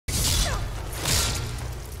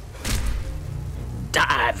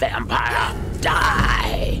Die, vampire!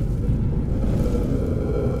 Die!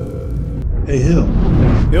 Hey, Hill.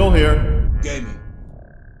 Hill here. Gaming.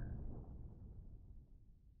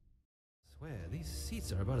 Swear, these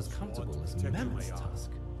seats are about as comfortable as Mammoth's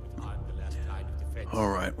tusk.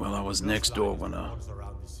 Alright, well, I was next door when a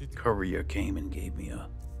courier came and gave me a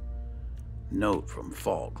note from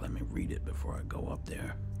Falk. Let me read it before I go up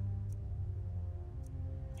there.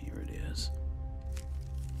 Here it is.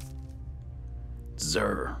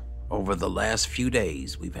 Zer, over the last few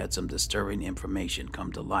days, we've had some disturbing information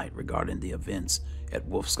come to light regarding the events at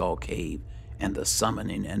Wolfskull Cave and the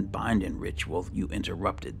summoning and binding ritual you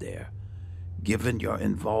interrupted there. Given your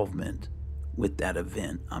involvement with that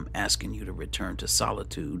event, I'm asking you to return to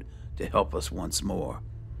Solitude to help us once more.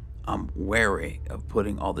 I'm wary of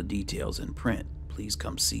putting all the details in print. Please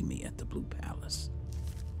come see me at the Blue Palace.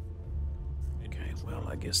 Okay, well,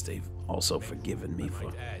 I guess they've also forgiven me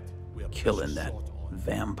for killing that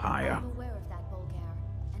vampire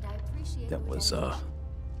that was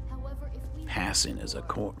passing as a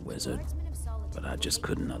court wizard, but I just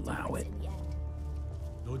couldn't allow it.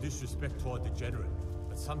 No disrespect toward the general,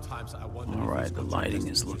 but sometimes I wonder. All right, the lighting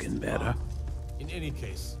is looking better. In any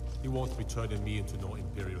case, he won't be turning me into no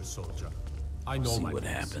Imperial soldier. I know See my what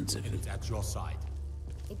place, happens if and it's at your side.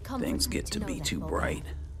 things get to be too bright.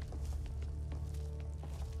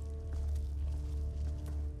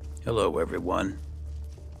 Hello, everyone.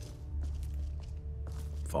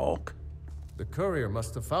 Falk. The courier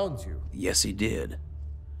must have found you. Yes, he did.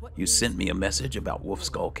 You sent me a message about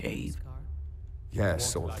Wolfskull Cave.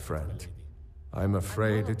 Yes, old friend. I'm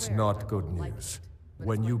afraid it's not good news.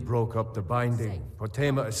 When you broke up the binding,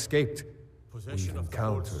 Potema escaped. We've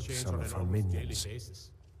encountered some of her minions.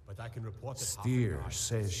 Steer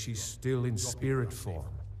says she's still in spirit form,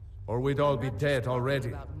 or we'd all be dead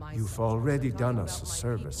already. You've already done us a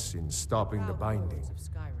service in stopping the binding,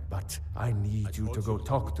 but I need you to go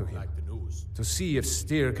talk to him, to see if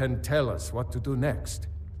Steer can tell us what to do next.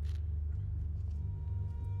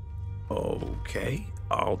 Okay,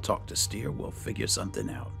 I'll talk to Steer. We'll figure something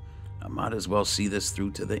out. I might as well see this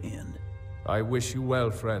through to the end. I wish you well,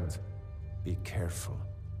 friend. Be careful.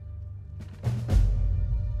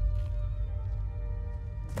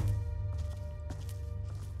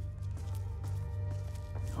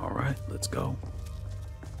 All right, let's go.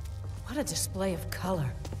 What a display of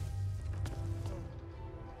color.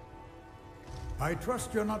 I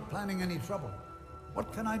trust you're not planning any trouble.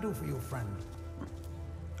 What can I do for you, friend?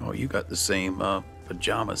 Oh, you got the same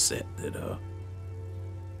pajama set that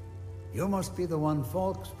You must be the one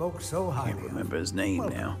Falk spoke so highly I can't remember his name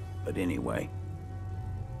now, but anyway.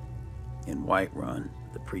 In Whiterun,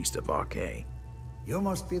 the priest of Arcay. You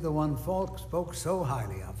must be the one Falk spoke so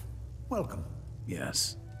highly of. Welcome.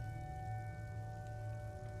 Yes.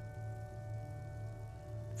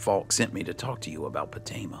 Falk sent me to talk to you about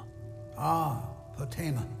Potema. Ah,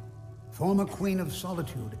 Potema. Former Queen of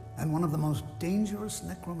Solitude, and one of the most dangerous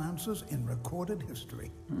necromancers in recorded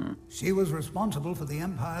history. She was responsible for the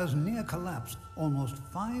Empire's near collapse almost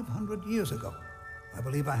 500 years ago. I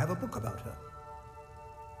believe I have a book about her.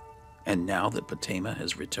 And now that Potema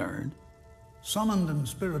has returned? Summoned in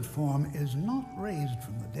spirit form is not raised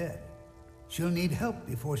from the dead. She'll need help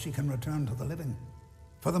before she can return to the living.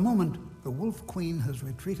 For the moment, the Wolf Queen has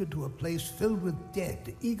retreated to a place filled with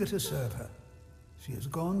dead, eager to serve her. She has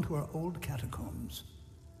gone to her old catacombs.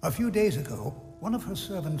 A few days ago, one of her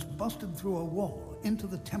servants busted through a wall into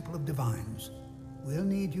the Temple of Divines. We'll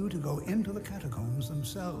need you to go into the catacombs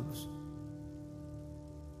themselves.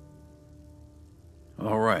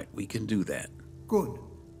 All right, we can do that. Good.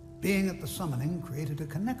 Being at the summoning created a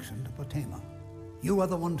connection to Potema. You are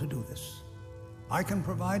the one to do this. I can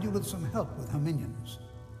provide you with some help with her minions.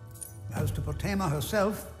 As to Potema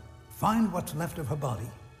herself, find what's left of her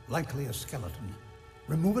body, likely a skeleton.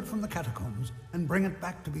 Remove it from the catacombs and bring it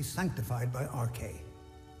back to be sanctified by Arcay.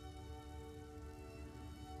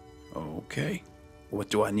 Okay. What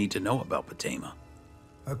do I need to know about Potema?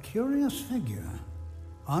 A curious figure.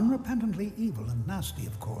 Unrepentantly evil and nasty,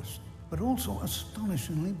 of course, but also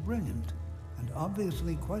astonishingly brilliant, and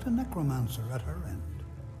obviously quite a necromancer at her end.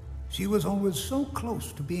 She was always so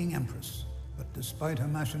close to being Empress, but despite her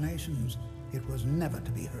machinations, it was never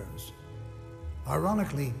to be hers.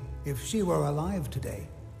 Ironically, if she were alive today,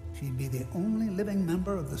 she'd be the only living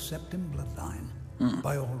member of the Septim bloodline.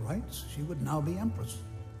 By all rights, she would now be Empress.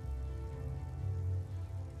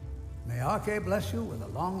 May Arcay bless you with a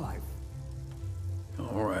long life.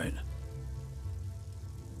 All right.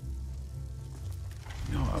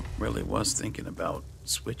 No, I really was thinking about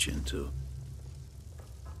switching to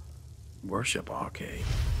worship Arcay.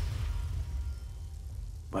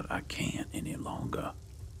 But I can't any longer.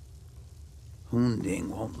 Hunding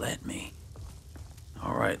won't let me.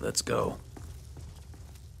 All right, let's go.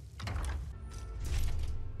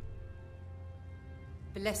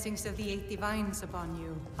 Blessings of the 8 divines upon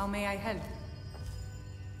you. How may I help?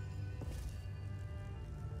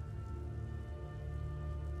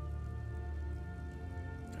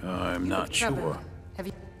 I'm not Trouble. sure. Have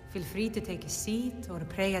you... Feel free to take a seat or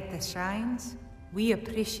pray at the shrines. We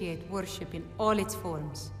appreciate worship in all its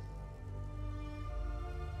forms.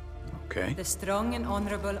 Okay. The strong and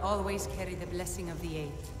honorable always carry the blessing of the 8.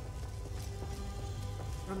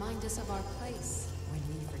 Remind us of our place when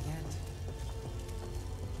we forget.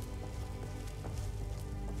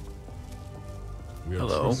 We are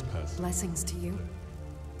Hello. trespassing. Blessings to you.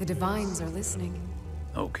 The divines are listening.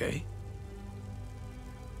 Okay.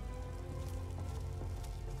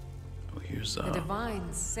 Oh, here's The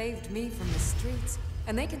divines saved me from the streets,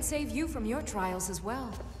 and they can save you from your trials as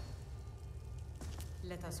well.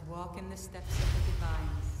 Let us walk in the steps of the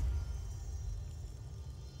divines.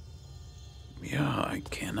 yeah, I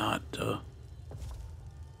cannot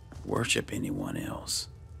worship anyone else.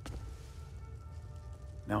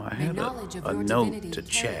 Now I May have knowledge of a your note divinity to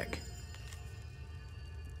carry- check.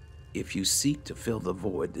 If you seek to fill the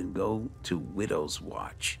void, then go to Widow's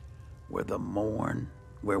Watch,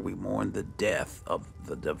 where we mourn the death of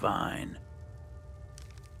the divine.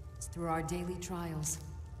 It's through our daily trials.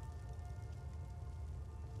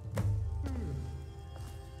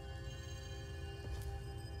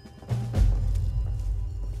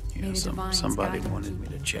 Yeah, May the divines somebody guide and wanted me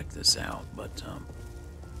keep to you. check this out, but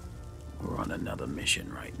we're on another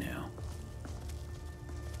mission right now.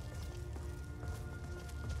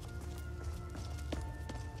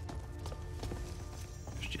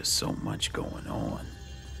 There's just so much going on.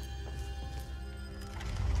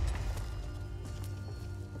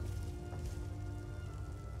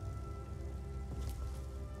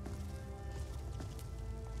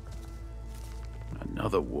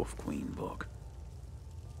 Another Wolf Queen book.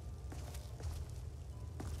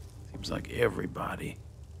 Seems like everybody.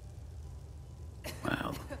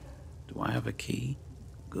 Wow. Do I have a key?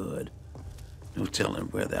 Good. No telling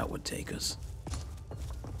where that would take us.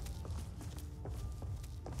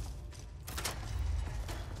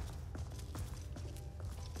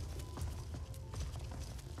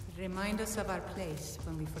 Remind us of our place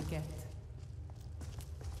when we forget.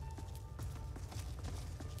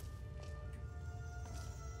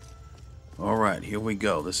 All right, here we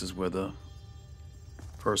go. This is where the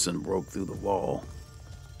person broke through the wall.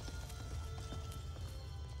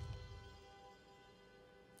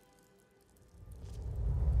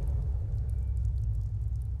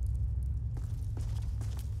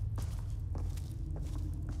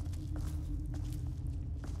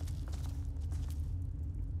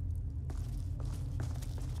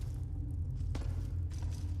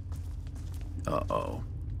 Uh-oh.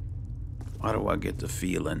 Why do I get the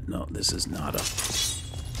feeling? No, this is not a...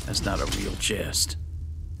 That's not a real chest.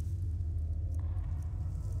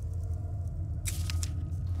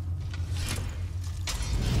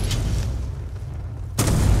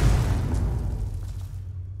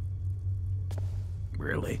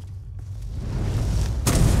 Really?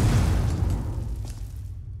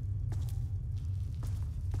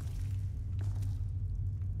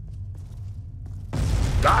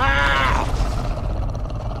 Ah!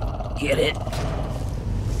 Get it?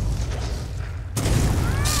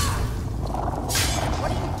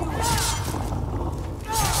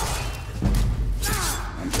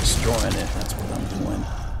 I'm destroying it. That's what I'm doing.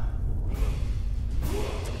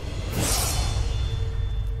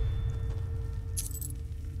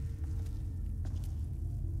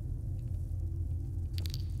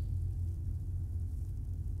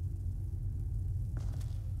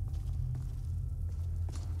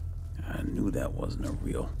 I knew that wasn't a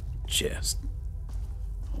real chest.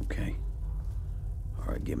 Okay. All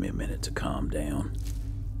right, give me a minute to calm down.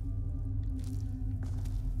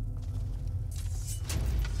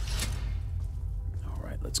 All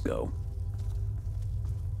right, let's go.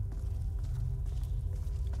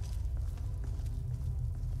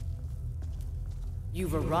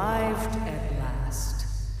 You've arrived at last.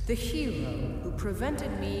 The hero who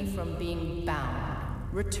prevented me from being bound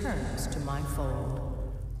returns to my fold.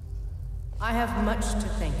 I have much to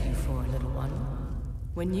thank you for, little one.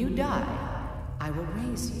 When you die, I will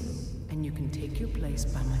raise you, and you can take your place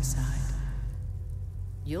by my side.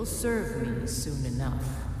 You'll serve me soon enough.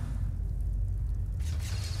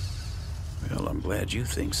 Well, I'm glad you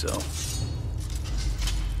think so.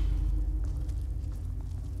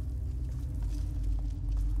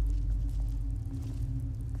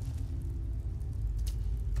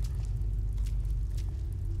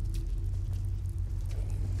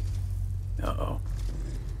 Uh-oh.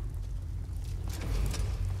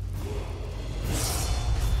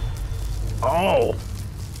 Oh!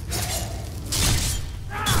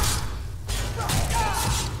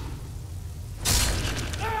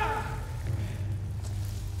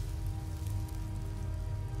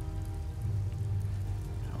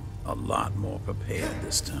 A lot more prepared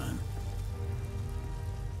this time.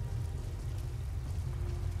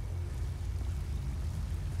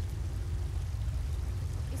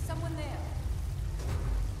 Is someone there?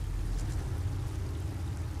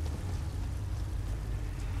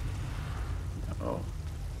 Uh-oh.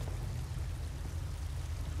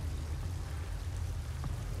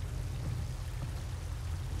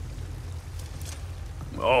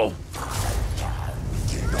 Oh!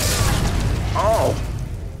 Oh!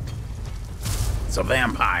 It's a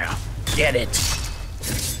vampire. Get it!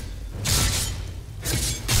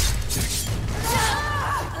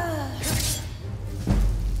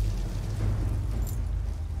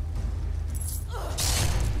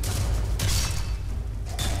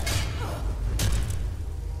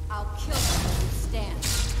 I'll kill them when you stand.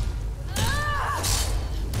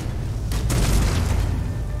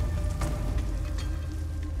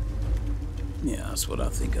 Yeah, that's what I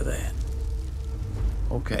think of that.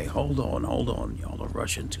 Okay, hold on. Y'all are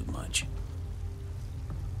rushing too much.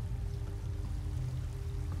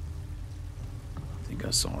 I think I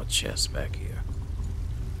saw a chest back here.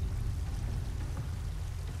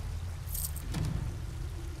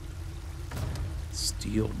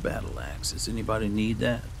 Steel battle axe. Does anybody need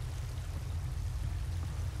that?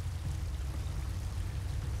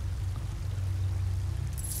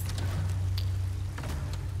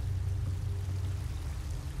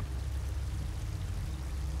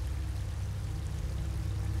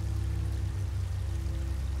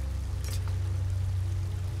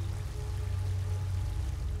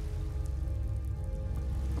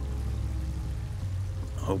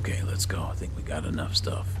 Okay, let's go. I think we got enough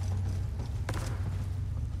stuff.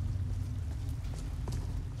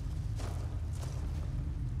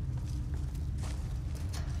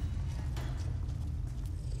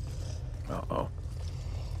 Uh-oh.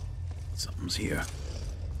 Something's here.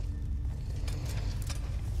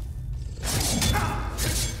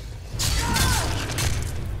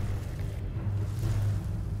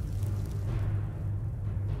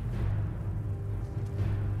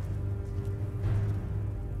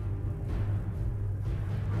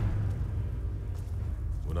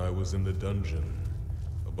 When I was in the dungeon,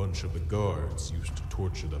 a bunch of the guards used to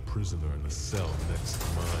torture the prisoner in the cell next to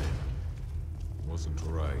mine. It wasn't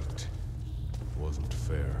right. It wasn't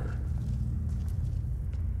fair.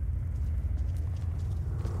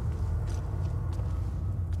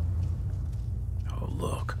 Oh,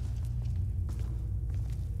 look.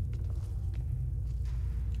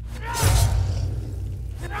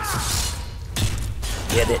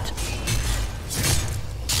 Get it.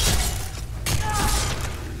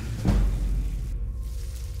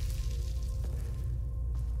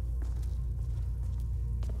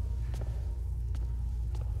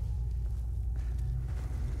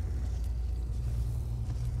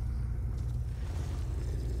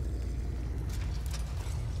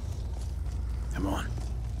 Come on.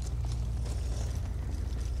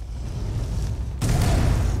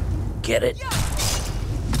 Get it.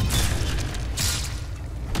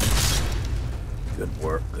 Good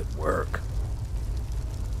work, good work.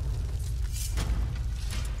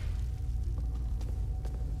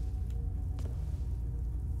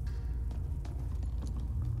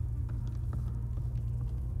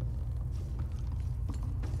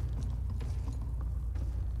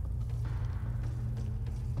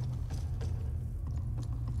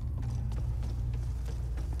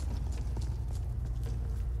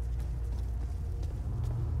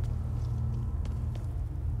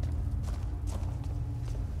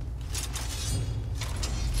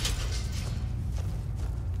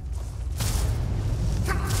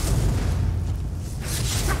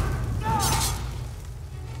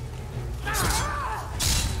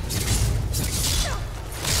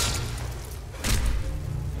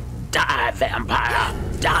 Die, vampire!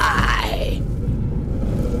 Die!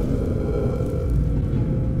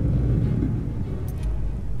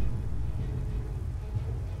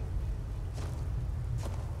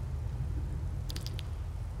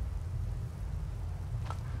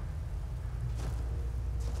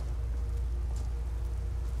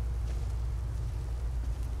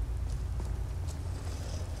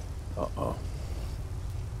 Uh-oh.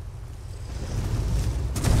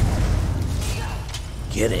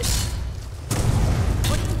 Get it.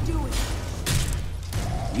 What are you doing?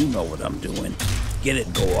 You know what I'm doing. Get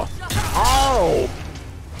it, Gore. Oh!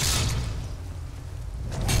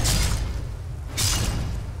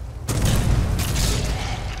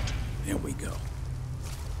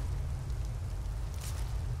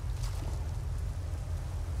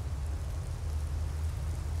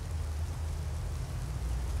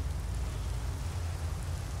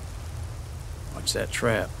 Watch that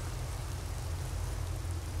trap.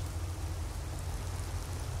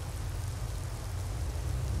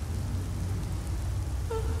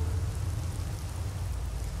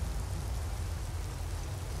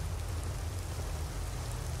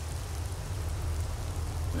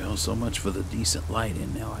 Well, so much for the decent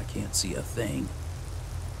lighting. Now I can't see a thing.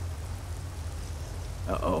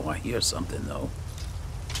 Uh-oh, I hear something, though.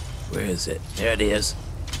 Where is it? There it is.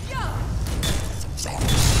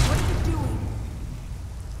 What are you doing?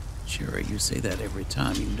 Sure, you say that every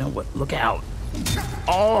time. You know what? Look out!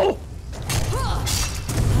 Oh!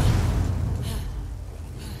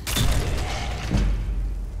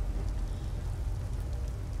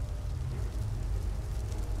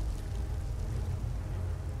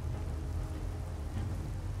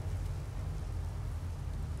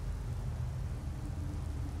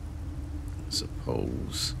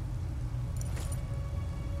 Suppose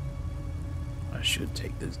I should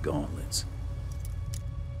take these gauntlets.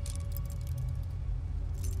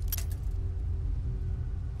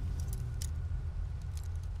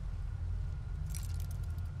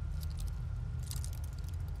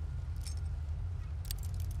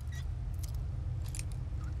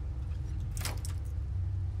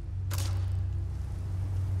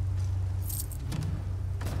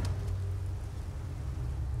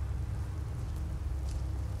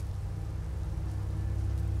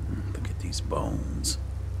 These bones.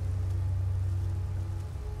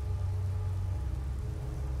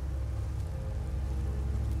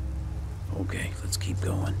 Okay, let's keep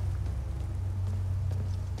going.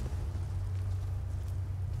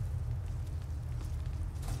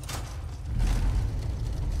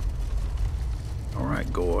 All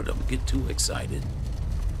right, Gord, don't get too excited.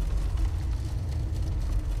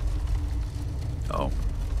 Oh,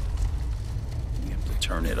 you have to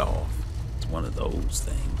turn it off. It's one of those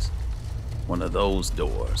things. One of those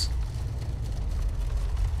doors.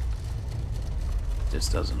 This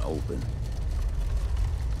doesn't open.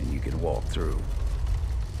 And you can walk through.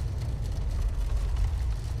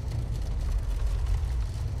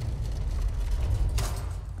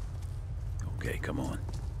 Okay, come on.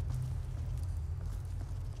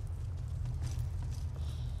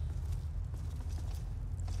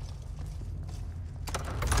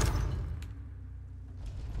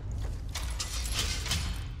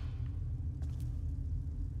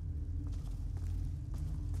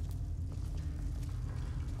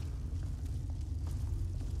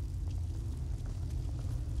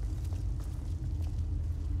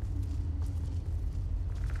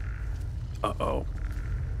 Uh-oh.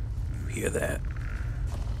 You hear that?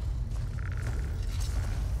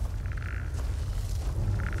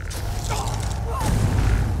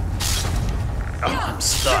 Oh, I'm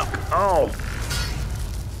stuck. Oh!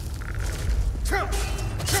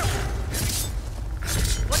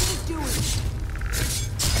 What are you doing?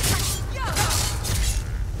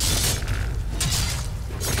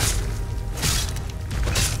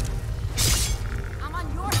 I'm on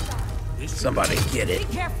your side. Somebody get it.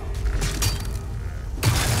 Be careful.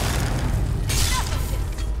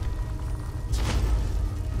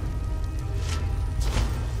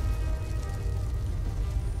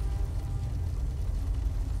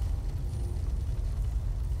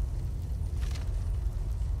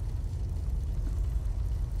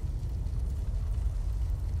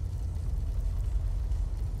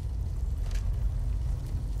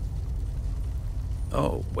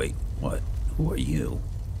 Oh, wait, what? Who are you?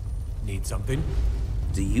 Need something?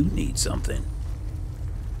 Do you need something?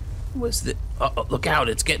 What's the... Uh-oh, look out,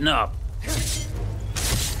 it's getting up.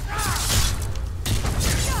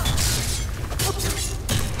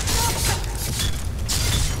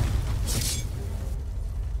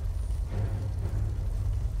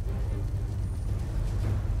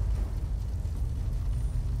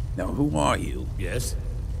 Now, who are you? Yes?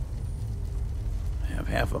 I have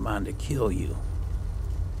half a mind to kill you.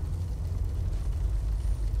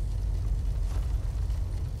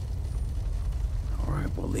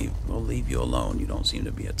 We'll leave you alone. You don't seem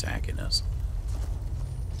to be attacking us.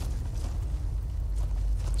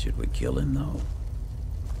 Should we kill him, though?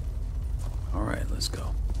 All right, let's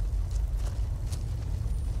go.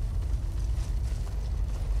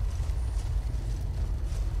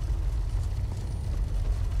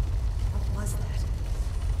 What was that?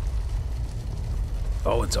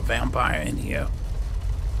 Oh, it's a vampire in here.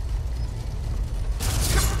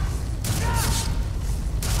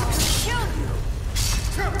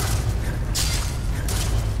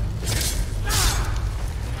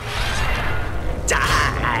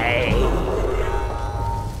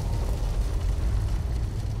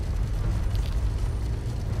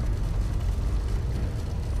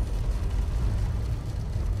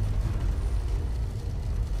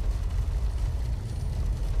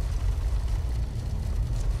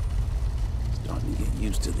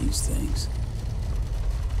 used to these things.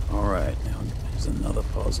 Alright, now here's another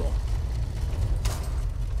puzzle.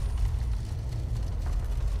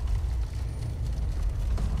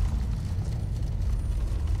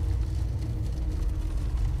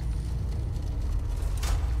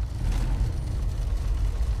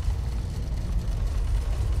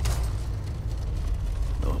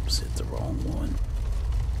 Oops, hit the wrong one.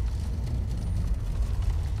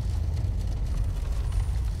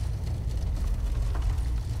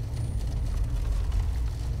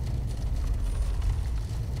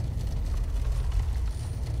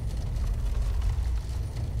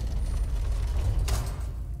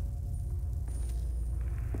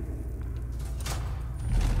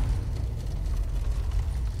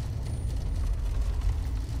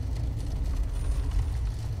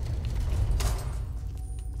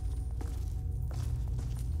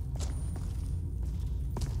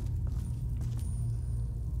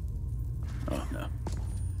 Oh no,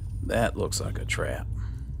 that looks like a trap.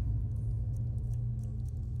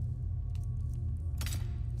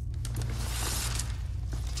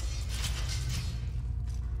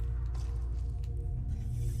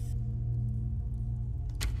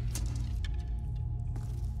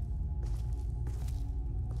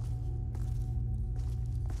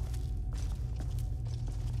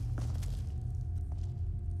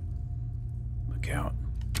 Look out.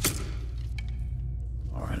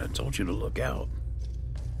 Alright, I told you to look out.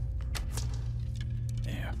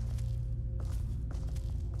 There.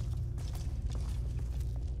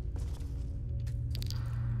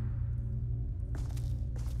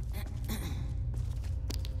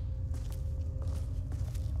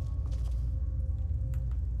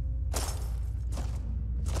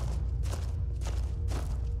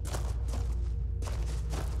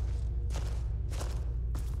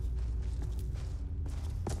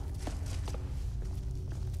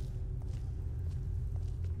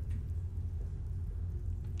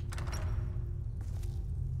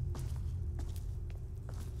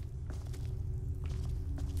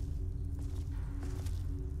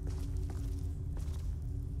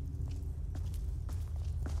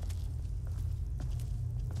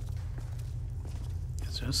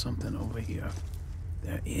 Is there something over here?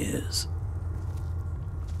 There is.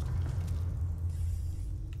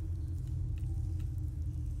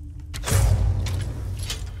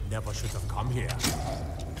 Never should have come here.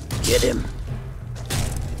 Get him.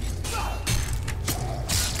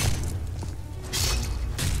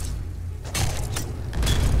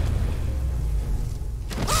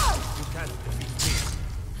 You can't defeat me.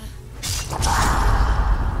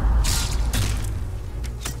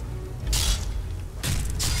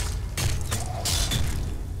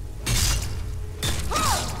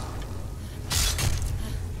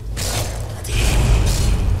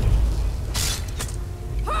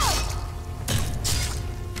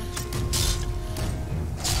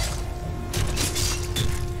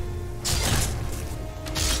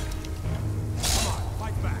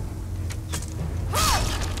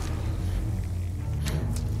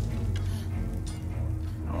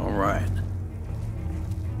 All right.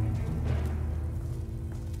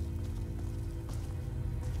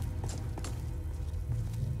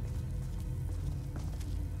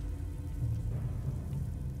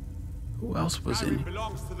 Who else was in?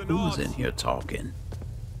 Who was in here talking?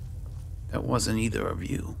 That wasn't either of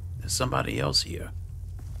you. There's somebody else here.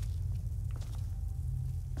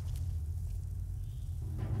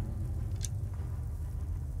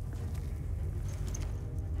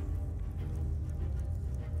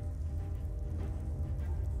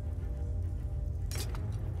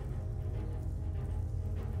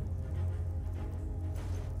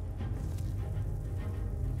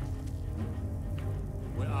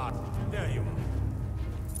 Where are you? There you are.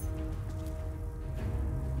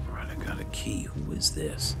 All right, I got a key. Who is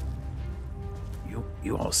this?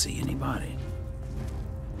 You all see anybody?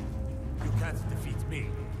 You can't defeat me.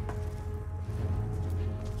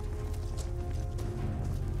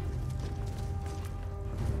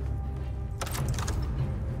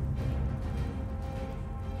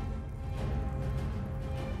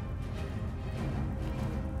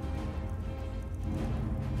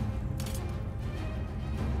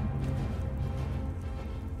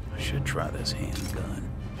 I should try this handgun.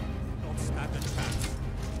 Don't stand a chance.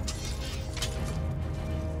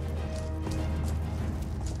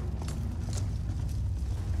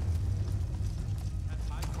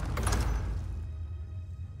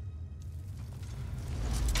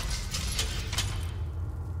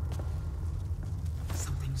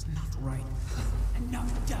 Something's not right. And now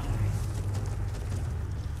die.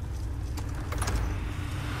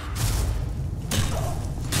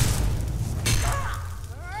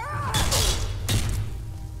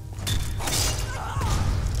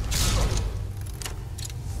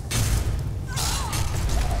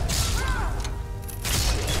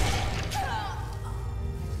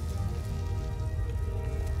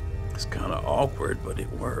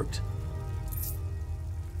 worked.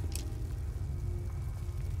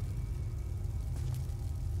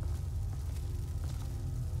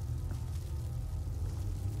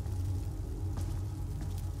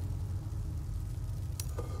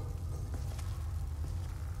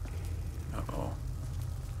 Uh-oh.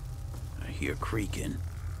 I hear creaking.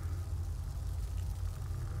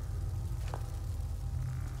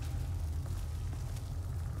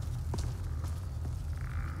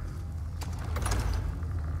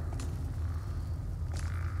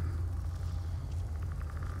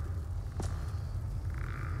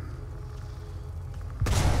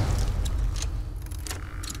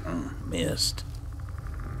 Missed.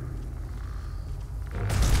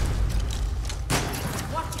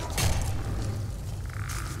 Watch it.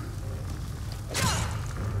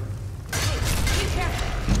 Be careful.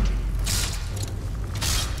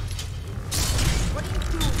 What are you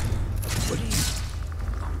doing? What are you...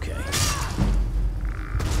 Okay.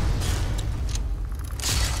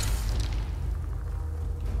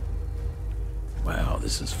 Wow,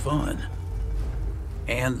 this is fun.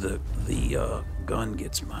 And the gun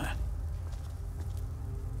gets my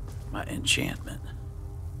enchantment.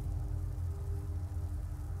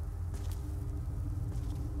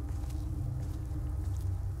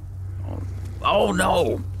 Oh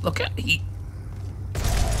no! Look at he.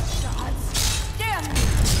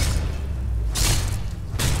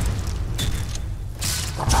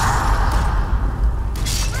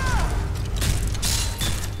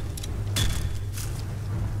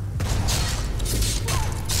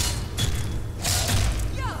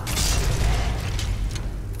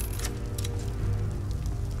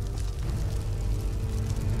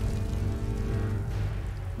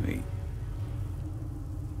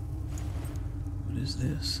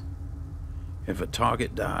 This. If a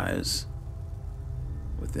target dies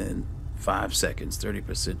within 5 seconds,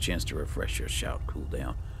 30% chance to refresh your shout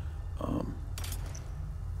cooldown. I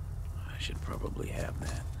should probably have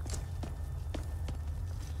that.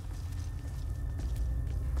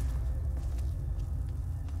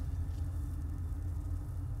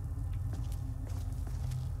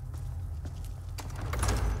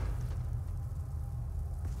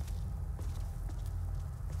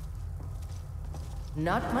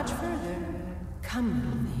 Not much further. Come,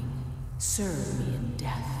 little thing. Serve me in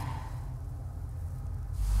death.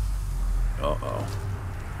 Uh-oh.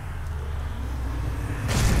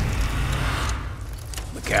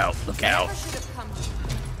 Look out, look out. Never should have come to you.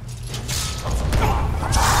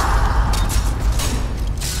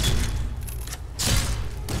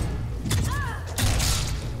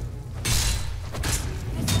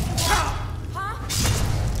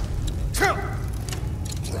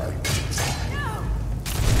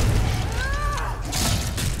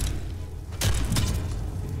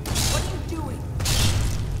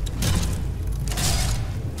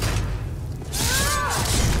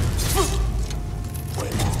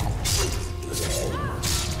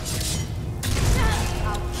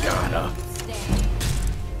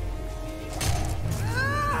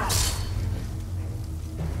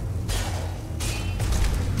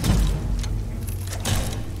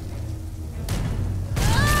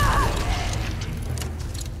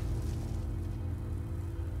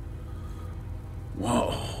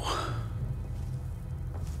 Whoa.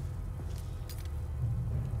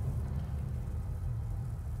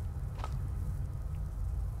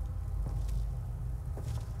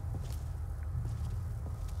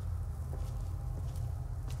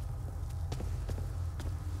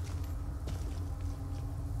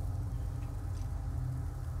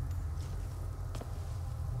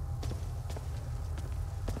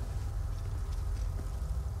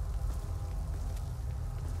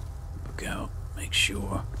 Look out. Make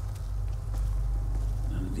sure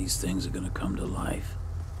none of these things are gonna come to life.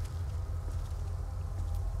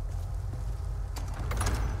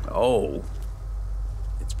 Oh,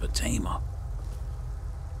 it's Patema.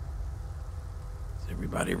 Is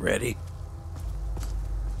everybody ready?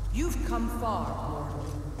 You've come far, mortal.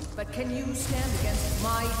 But can you stand against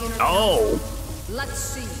my inner Oh! counsel? Let's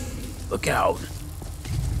see. Look out.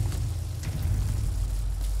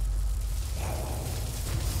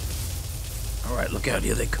 All right, look out,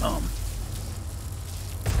 here they come.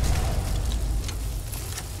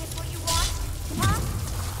 That's what you want, huh?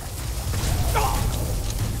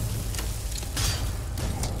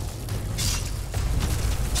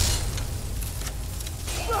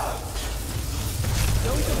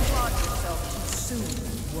 Don't applaud yourself too soon,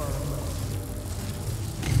 worm.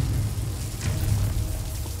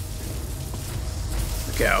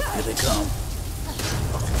 Look out, here they come.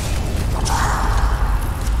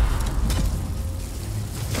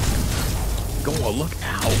 Go on, look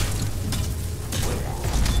out.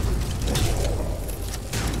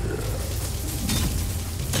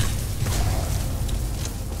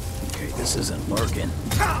 This isn't working.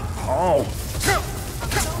 Oh!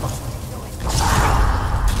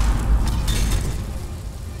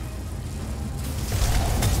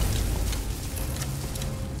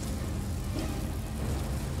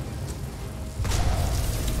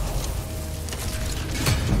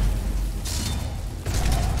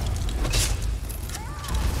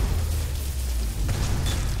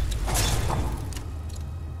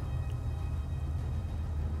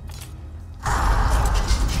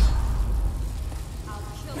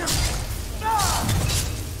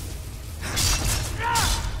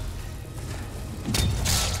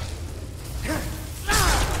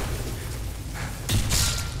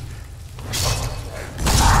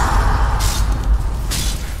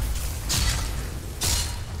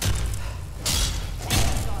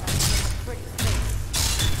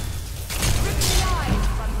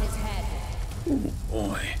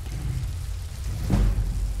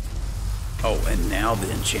 Now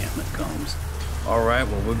the enchantment comes. Alright,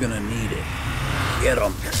 well, we're gonna need it. Get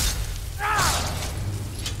him.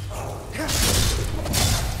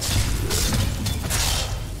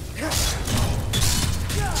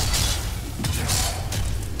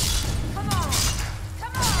 Come on!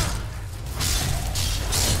 Come on!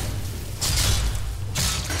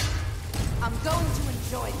 I'm going to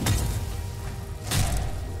enjoy this.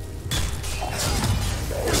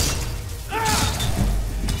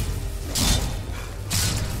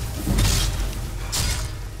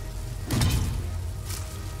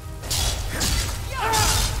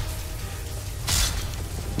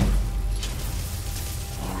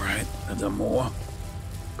 More.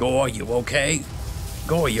 Gore, you okay?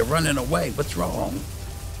 Gore, you're running away. What's wrong?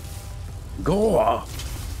 Gore!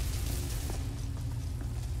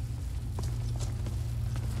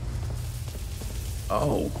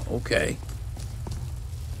 Oh, okay.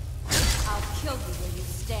 I'll kill you where you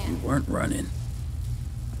stand. You weren't running.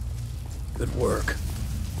 Good work.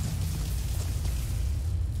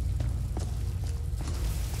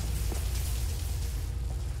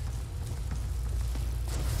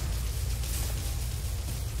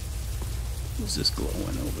 What's this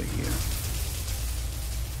glowing over here?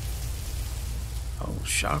 Oh,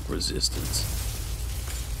 shock resistance.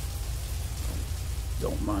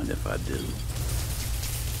 Don't mind if I do.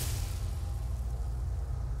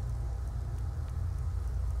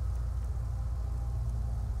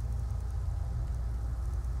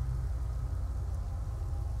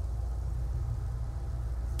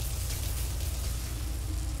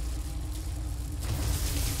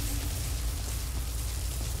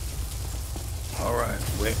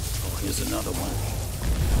 Here's another one.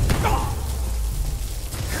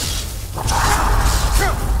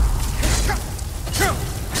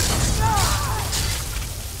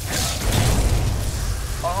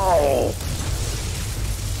 Oh!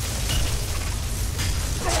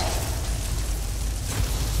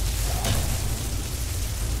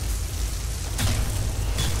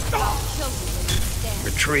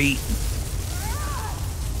 Retreat.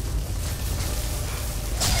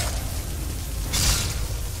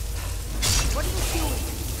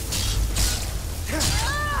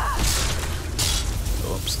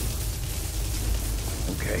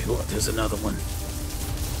 There's another one.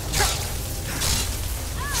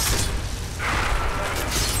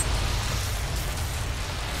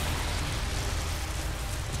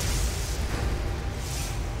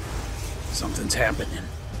 Something's happening.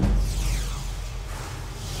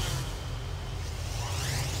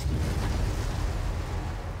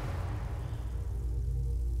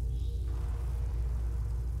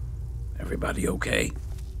 Everybody okay?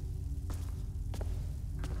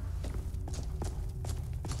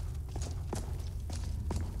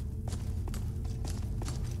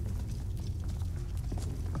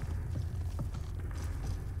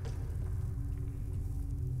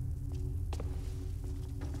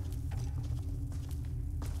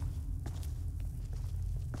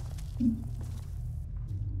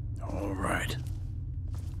 All right.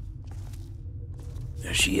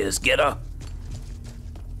 There she is. Get her.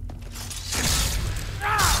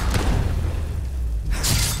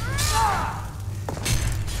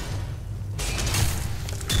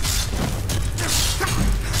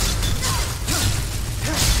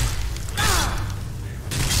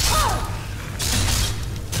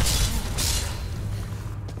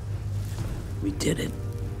 We did it.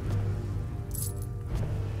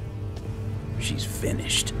 She's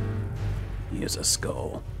finished. Here's a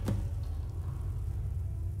skull.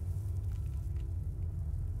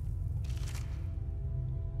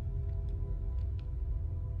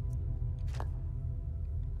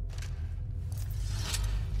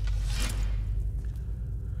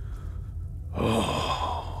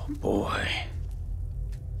 Oh, boy.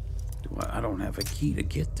 Do I don't have a key to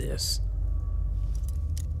get this.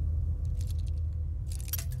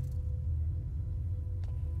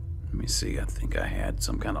 Let me see, I think I had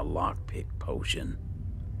some kind of lockpick potion.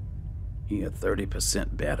 Here,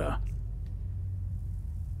 30% better.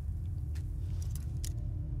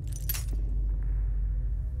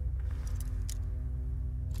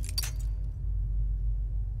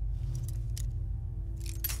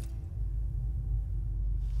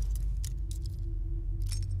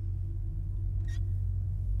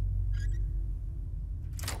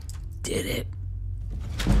 Did it.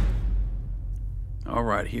 All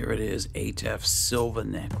right, here it is, ATEF silver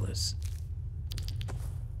necklace.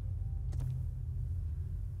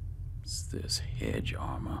 What's this? Hedge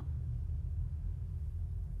armor.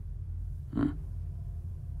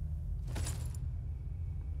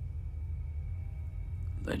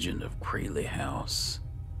 Legend of Crayley House.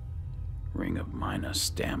 Ring of minor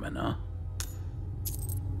stamina.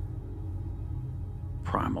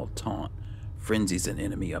 Primal taunt. Frenzies an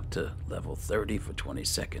enemy up to level 30 for 20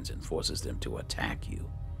 seconds and forces them to attack you,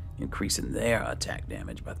 increasing their attack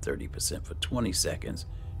damage by 30% for 20 seconds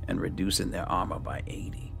and reducing their armor by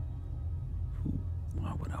 80.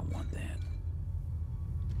 Why would I want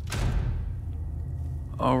that?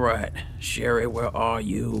 All right, Sherry, where are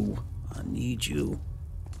you? I need you.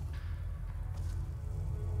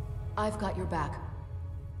 I've got your back.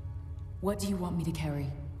 What do you want me to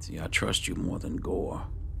carry? See, I trust you more than Gore.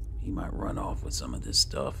 He might run off with some of this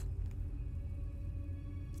stuff.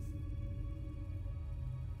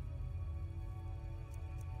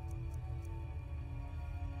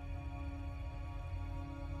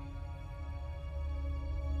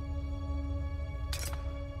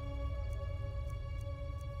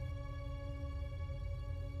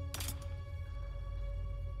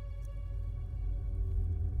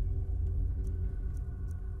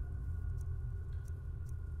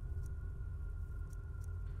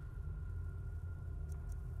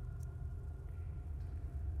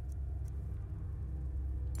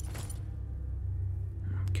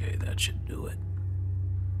 Okay, that should do it.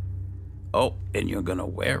 Oh, and you're gonna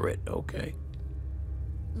wear it, okay.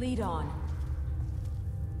 Lead on.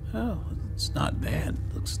 Oh, it's not bad.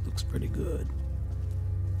 Looks pretty good.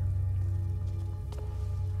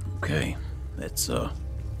 Okay, let's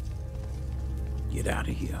get out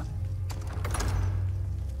of here.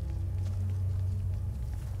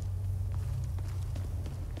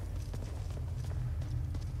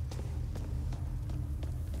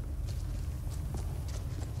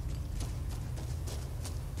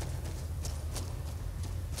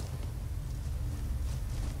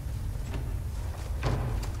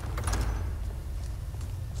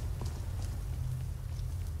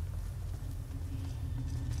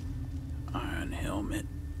 Helmet.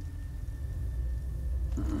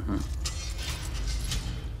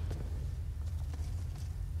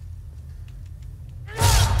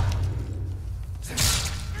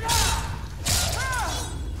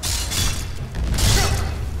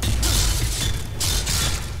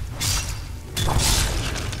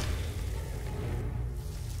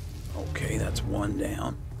 Okay, that's one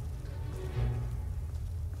down.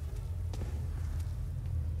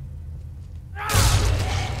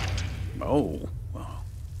 Oh, well.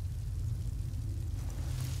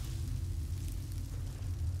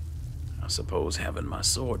 I suppose having my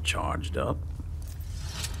sword charged up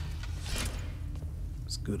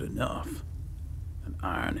is good enough. An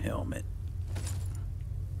iron helmet.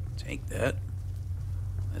 Take that.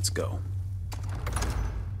 Let's go.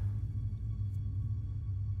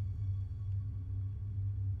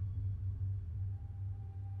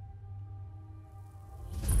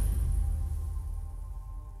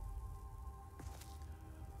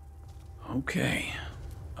 Okay.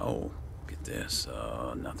 Oh, look at this.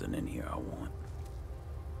 Nothing in here I want.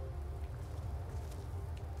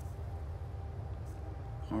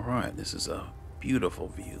 Alright, this is a beautiful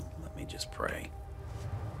view. Let me just pray.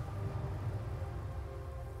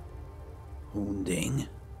 Hunding.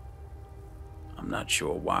 I'm not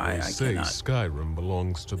sure why I say cannot. Skyrim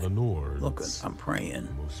belongs to the Nords. Look, I'm praying.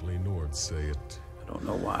 Mostly Nords say it. I don't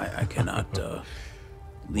know why I cannot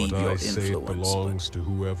leave your I influence. say it belongs to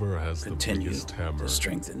whoever has the biggest hammer. To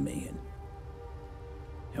strengthen me and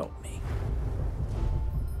help me.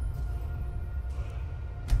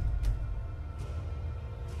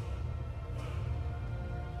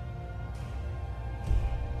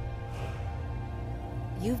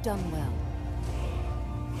 You've done well.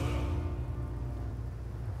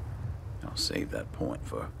 I'll save that point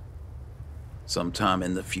for sometime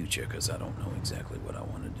in the future because I don't know exactly what I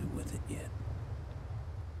want to do with it yet.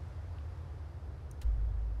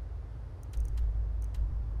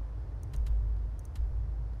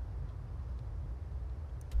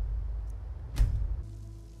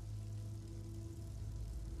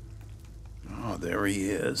 there he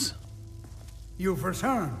is. You've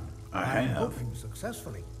returned. I I'm have. hoping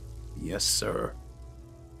successfully. Yes, sir.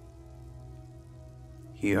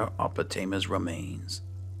 Here are Potama's remains.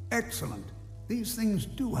 Excellent. These things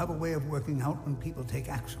do have a way of working out when people take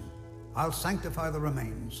action. I'll sanctify the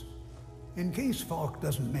remains. In case Falk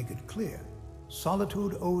doesn't make it clear,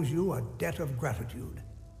 Solitude owes you a debt of gratitude.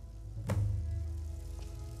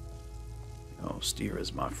 Oh, Steer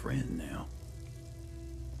is my friend now.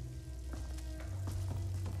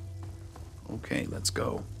 Okay, let's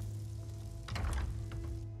go.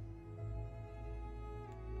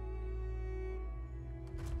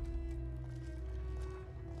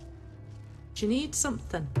 Do you need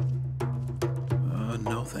something?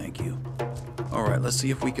 No, thank you. All right, let's see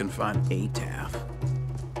if we can find Ataf.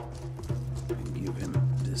 And give him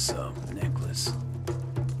this necklace.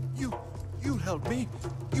 You help me.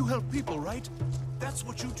 You help people, right? That's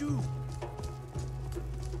what you do.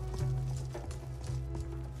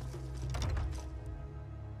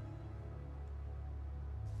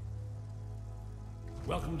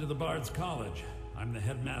 Welcome to the Bard's College. I'm the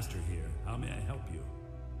headmaster here. How may I help you?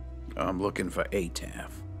 I'm looking for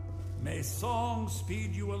Ataf. May song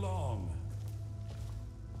speed you along.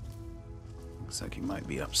 Looks like he might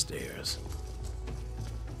be upstairs.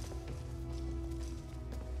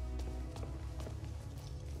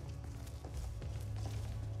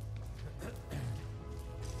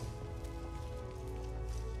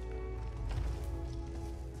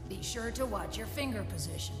 Be sure to watch your finger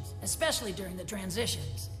positions, especially during the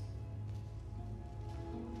transitions.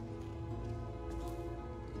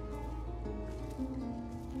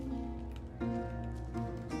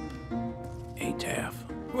 Ataf.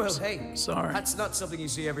 Well, hey. Sorry. That's not something you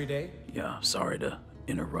see every day. Yeah, sorry to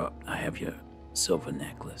interrupt. I have your silver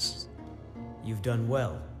necklace. You've done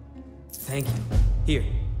well. Thank you. Here,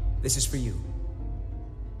 this is for you.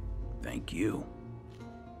 Thank you.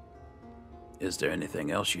 Is there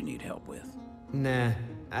anything else you need help with? Nah,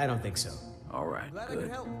 I don't think so. All right, Glad I good.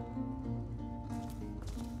 could help.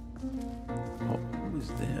 Oh, who is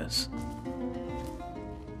this?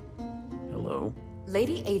 Hello?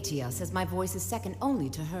 Lady Atia says my voice is second only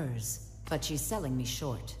to hers, but she's selling me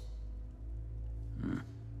short.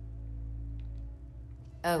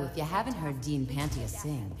 Oh, if you haven't heard Dean Pantia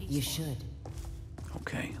sing, you should.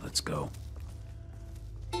 Okay, let's go.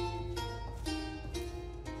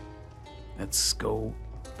 Let's go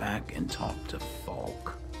back and talk to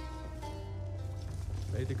Falk.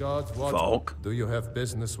 May the gods watch. Falk? Do you have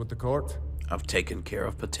business with the court? I've taken care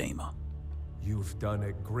of Potama. You've done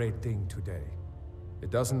a great thing today. It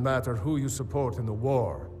doesn't matter who you support in the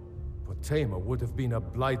war. Potama would have been a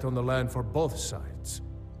blight on the land for both sides.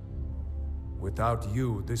 Without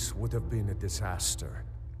you, this would have been a disaster.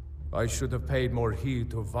 I should have paid more heed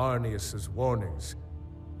to Varnius's warnings.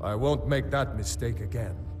 I won't make that mistake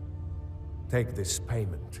again. Take this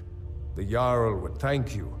payment. The Jarl would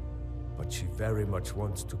thank you, but she very much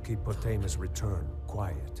wants to keep Potama's return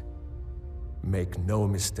quiet. Make no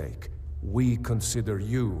mistake, we consider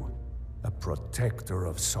you a protector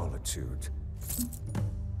of Solitude.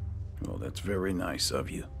 Well, that's very nice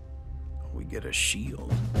of you. We get a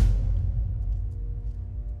shield.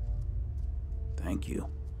 Thank you.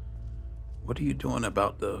 What are you doing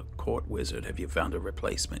about the court wizard? Have you found a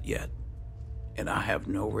replacement yet? And I have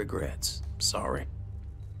no regrets. Sorry.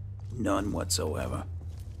 None whatsoever.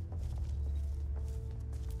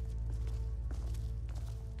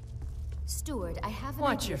 Steward, I have an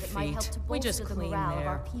Watch idea your that might help feet. to We bolster just the clean morale of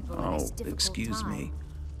our there. people in Oh, this difficult excuse time. me.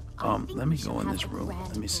 I think Let me we should go in have this a room. grand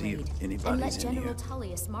Let me see if parade and let anybody's in General here.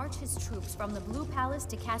 Tullius march his troops from the Blue Palace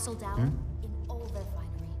to Castle Down in all their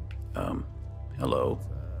finery. Hello.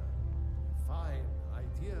 Fine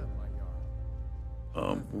idea, my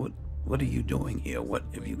Jarl. What are you doing here? What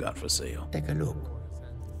have you got for sale? Take a look.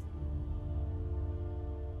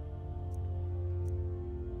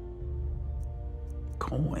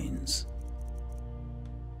 Coins.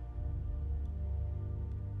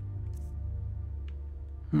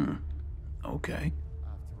 Okay.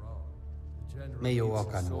 May you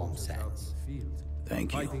walk on warm sands.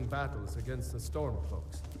 Thank you. Fighting battles against the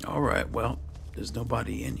Stormcloaks. All right, well, there's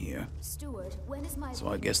nobody in here. Steward, when is my So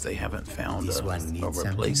I guess they haven't found This a one needs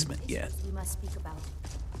replacement yet. we must speak about?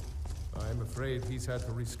 I'm afraid he's had to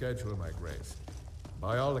reschedule, my grace.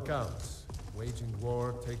 By all accounts, waging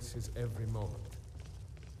war takes his every moment.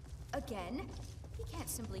 Again? He can't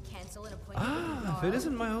simply cancel an appointment. If it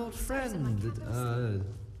isn't my old friend,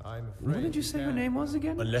 I'm what afraid did you say her name was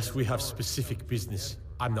again? Unless we have specific business,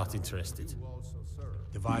 I'm not interested.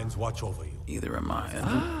 Divines watch over you. Neither am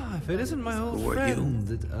I. If it isn't my old Who are you?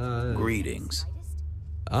 friend, Greetings.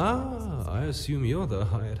 I assume you're the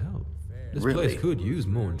hired help. This Really? place could use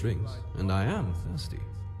more drinks, and I am thirsty.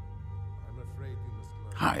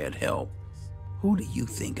 Hired help. Who do you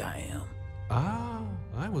think I am? Ah,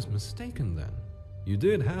 I was mistaken then. You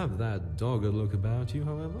did have that dogged look about you,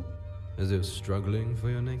 however, as if struggling for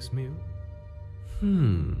your next meal.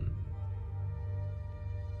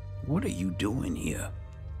 What are you doing here?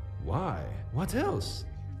 Why? What else?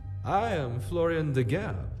 I am Florian de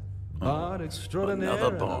Gab, bard extraordinaire.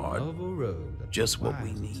 Another bard. Of a road that Just what we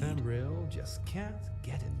wise need. Tamriel just can't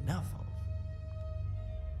get enough of.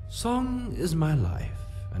 Song is my life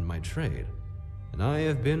and my trade, and I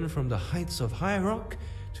have been from the heights of High Rock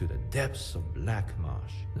to the depths of Black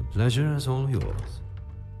Marsh. The pleasure is all yours.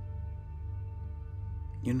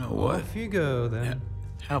 You know what? Off you go, then.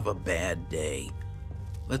 Have a bad day.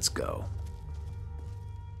 Let's go.